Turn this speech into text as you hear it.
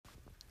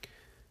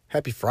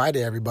Happy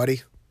Friday,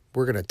 everybody.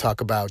 We're going to talk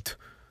about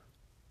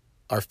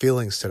our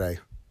feelings today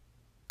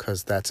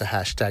because that's a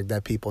hashtag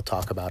that people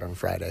talk about on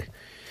Friday.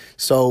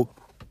 So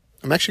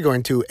I'm actually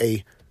going to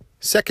a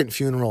second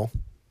funeral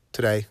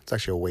today. It's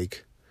actually a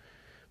wake.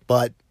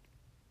 But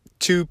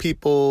two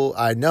people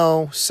I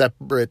know,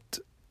 separate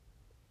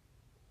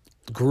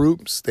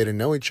groups. They didn't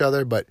know each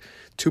other, but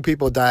two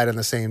people died on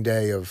the same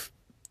day of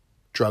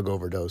drug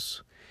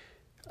overdose.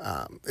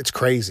 It's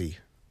crazy,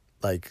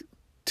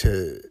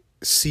 to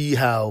see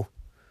how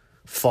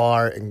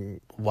far and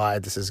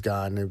wide this has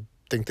gone. I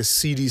think the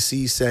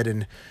CDC said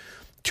in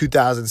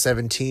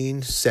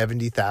 2017,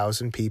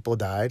 70,000 people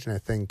died, and I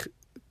think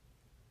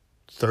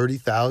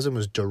 30,000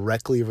 was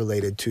directly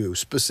related to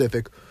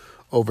specific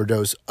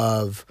overdose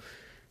of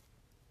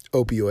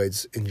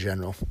opioids in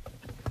general.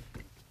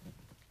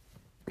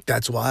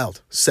 That's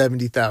wild.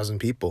 70,000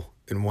 people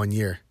in 1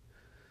 year.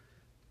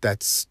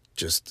 That's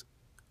just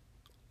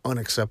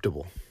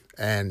unacceptable.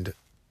 And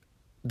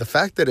the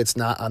fact that it's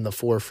not on the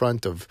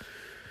forefront of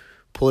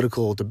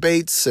political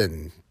debates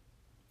and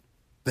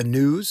the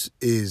news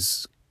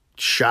is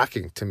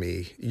shocking to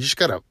me. You just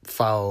got to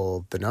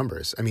follow the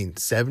numbers. I mean,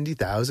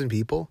 70,000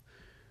 people.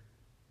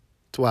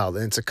 It's wild.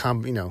 And it's a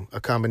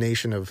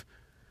combination of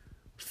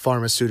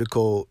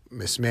pharmaceutical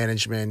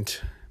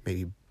mismanagement,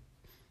 maybe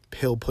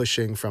pill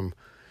pushing from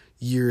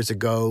years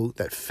ago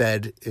that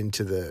fed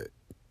into the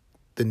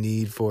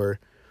need for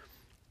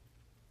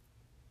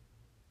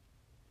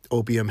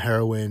opium,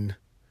 heroin,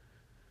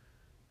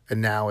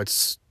 and now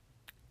it's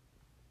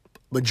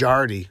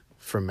majority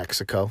from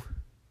Mexico.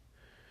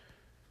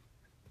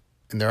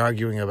 And they're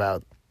arguing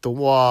about the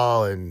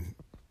wall and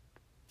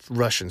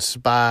Russian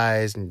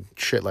spies and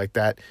shit like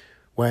that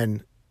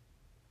when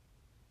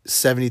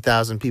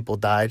 70,000 people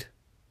died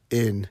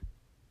in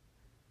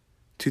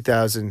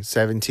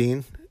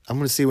 2017. I'm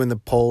going to see when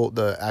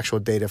the actual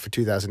data for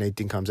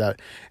 2018 comes out.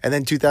 And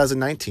then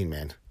 2019,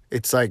 man.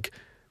 It's like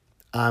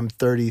I'm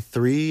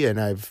 33 and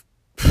I've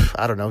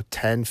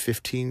 10,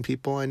 15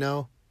 people I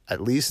know,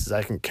 at least as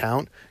I can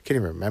count. Can't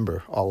even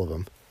remember all of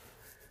them.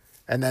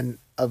 And then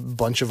a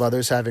bunch of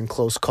others having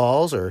close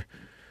calls, or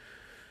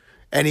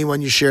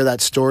anyone you share that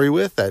story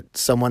with, that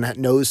someone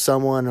knows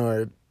someone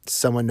or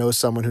someone knows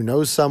someone who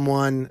knows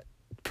someone.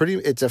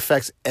 It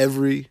affects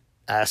every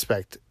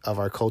aspect of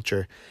our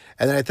culture.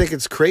 And then I think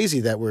it's crazy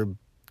that we're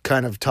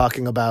kind of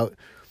talking about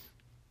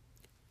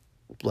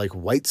like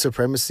white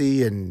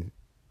supremacy and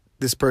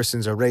this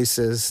person's a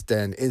racist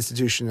and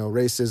institutional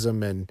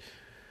racism and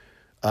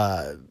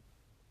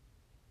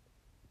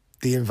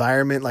the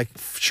environment. Like,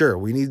 sure,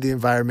 we need the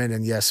environment,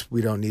 and yes,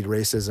 we don't need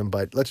racism,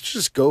 but let's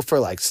just go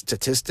for like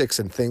statistics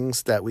and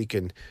things that we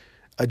can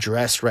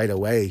address right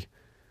away.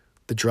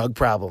 The drug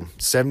problem,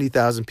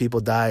 70,000 people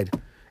died,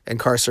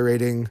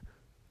 incarcerating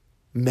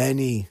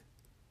many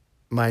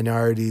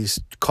minorities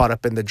caught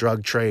up in the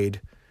drug trade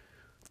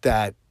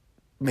that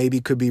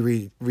maybe could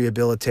be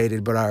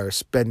rehabilitated but are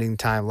spending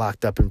time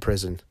locked up in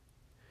prison.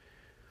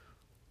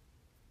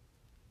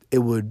 It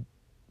would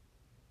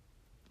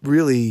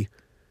really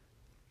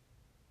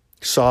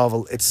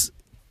it's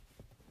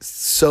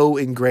so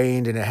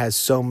ingrained and it has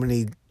so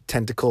many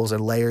tentacles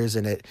and layers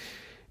in it.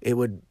 It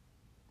would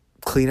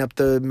clean up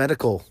the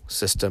medical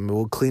system. It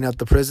would clean up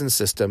the prison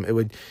system. It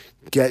would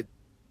get,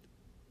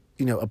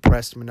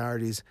 oppressed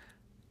minorities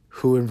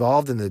who are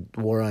involved in the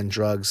war on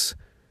drugs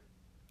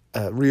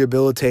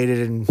rehabilitated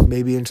and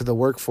maybe into the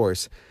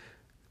workforce.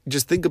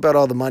 Just think about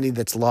all the money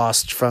that's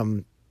lost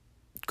from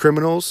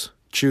criminals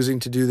choosing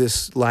to do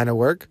this line of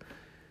work.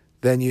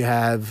 Then you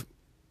have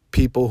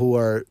people who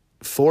are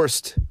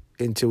forced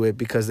into it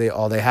because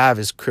all they have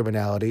is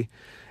criminality.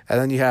 And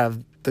then you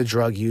have the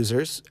drug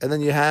users. And then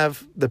you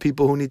have the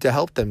people who need to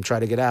help them try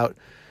to get out.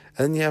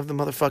 And then you have the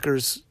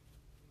motherfuckers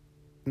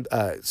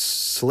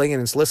slinging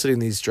and soliciting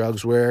these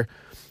drugs where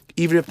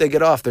even if they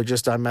get off, they're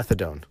just on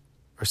methadone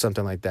or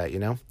something like that,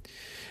 And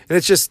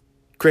it's just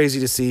crazy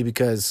to see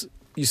because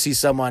you see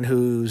someone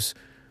who's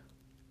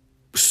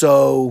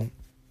so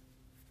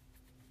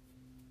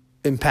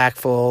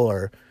impactful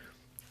or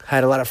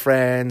had a lot of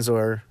friends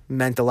or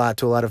meant a lot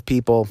to a lot of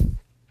people,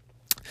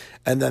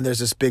 and then there's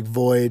this big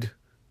void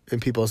in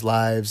people's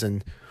lives,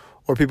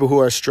 or people who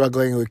are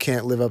struggling, who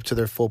can't live up to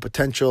their full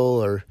potential,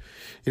 or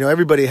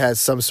everybody has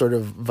some sort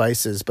of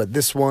vices, but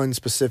this one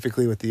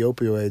specifically with the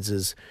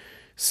opioids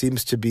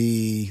seems to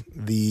be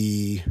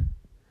the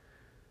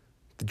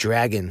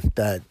dragon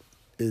that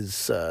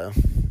is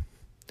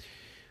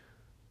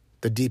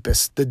the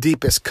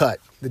deepest cut,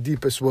 the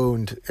deepest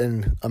wound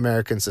in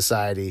American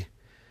society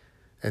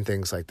and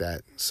things like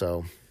that.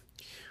 So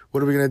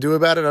what are we going to do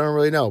about it? I don't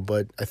really know,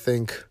 but I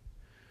think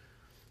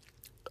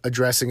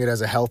addressing it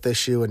as a health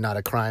issue and not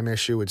a crime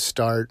issue would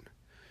start.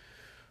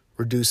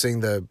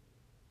 Reducing the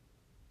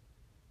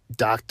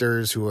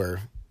doctors who are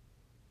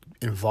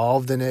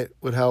involved in it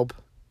would help.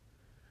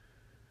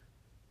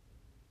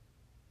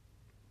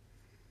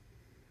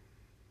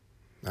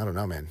 I don't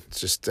know, man. It's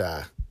just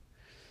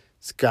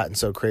it's gotten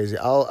so crazy.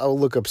 I'll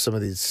look up some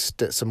of these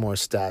some more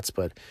stats,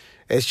 but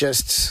it's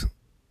just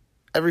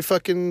every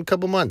fucking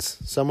couple months.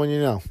 Someone you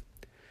know.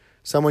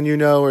 Someone you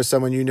know or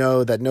someone you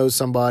know that knows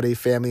somebody,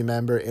 family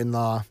member,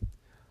 in-law.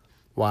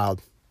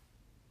 Wild.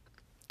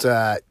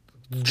 It's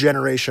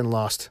generation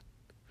lost.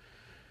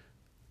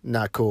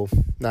 Not cool.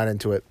 Not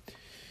into it.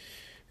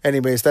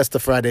 Anyways, that's the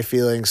Friday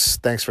feelings.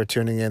 Thanks for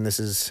tuning in. This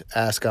is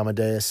Ask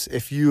Amadeus.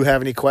 If you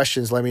have any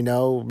questions, let me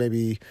know.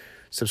 Maybe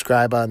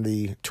subscribe on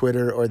the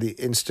Twitter or the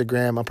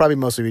Instagram. I'll probably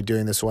mostly be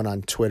doing this one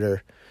on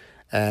Twitter,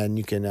 and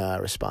you can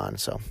respond.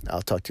 So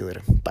I'll talk to you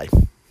later. Bye.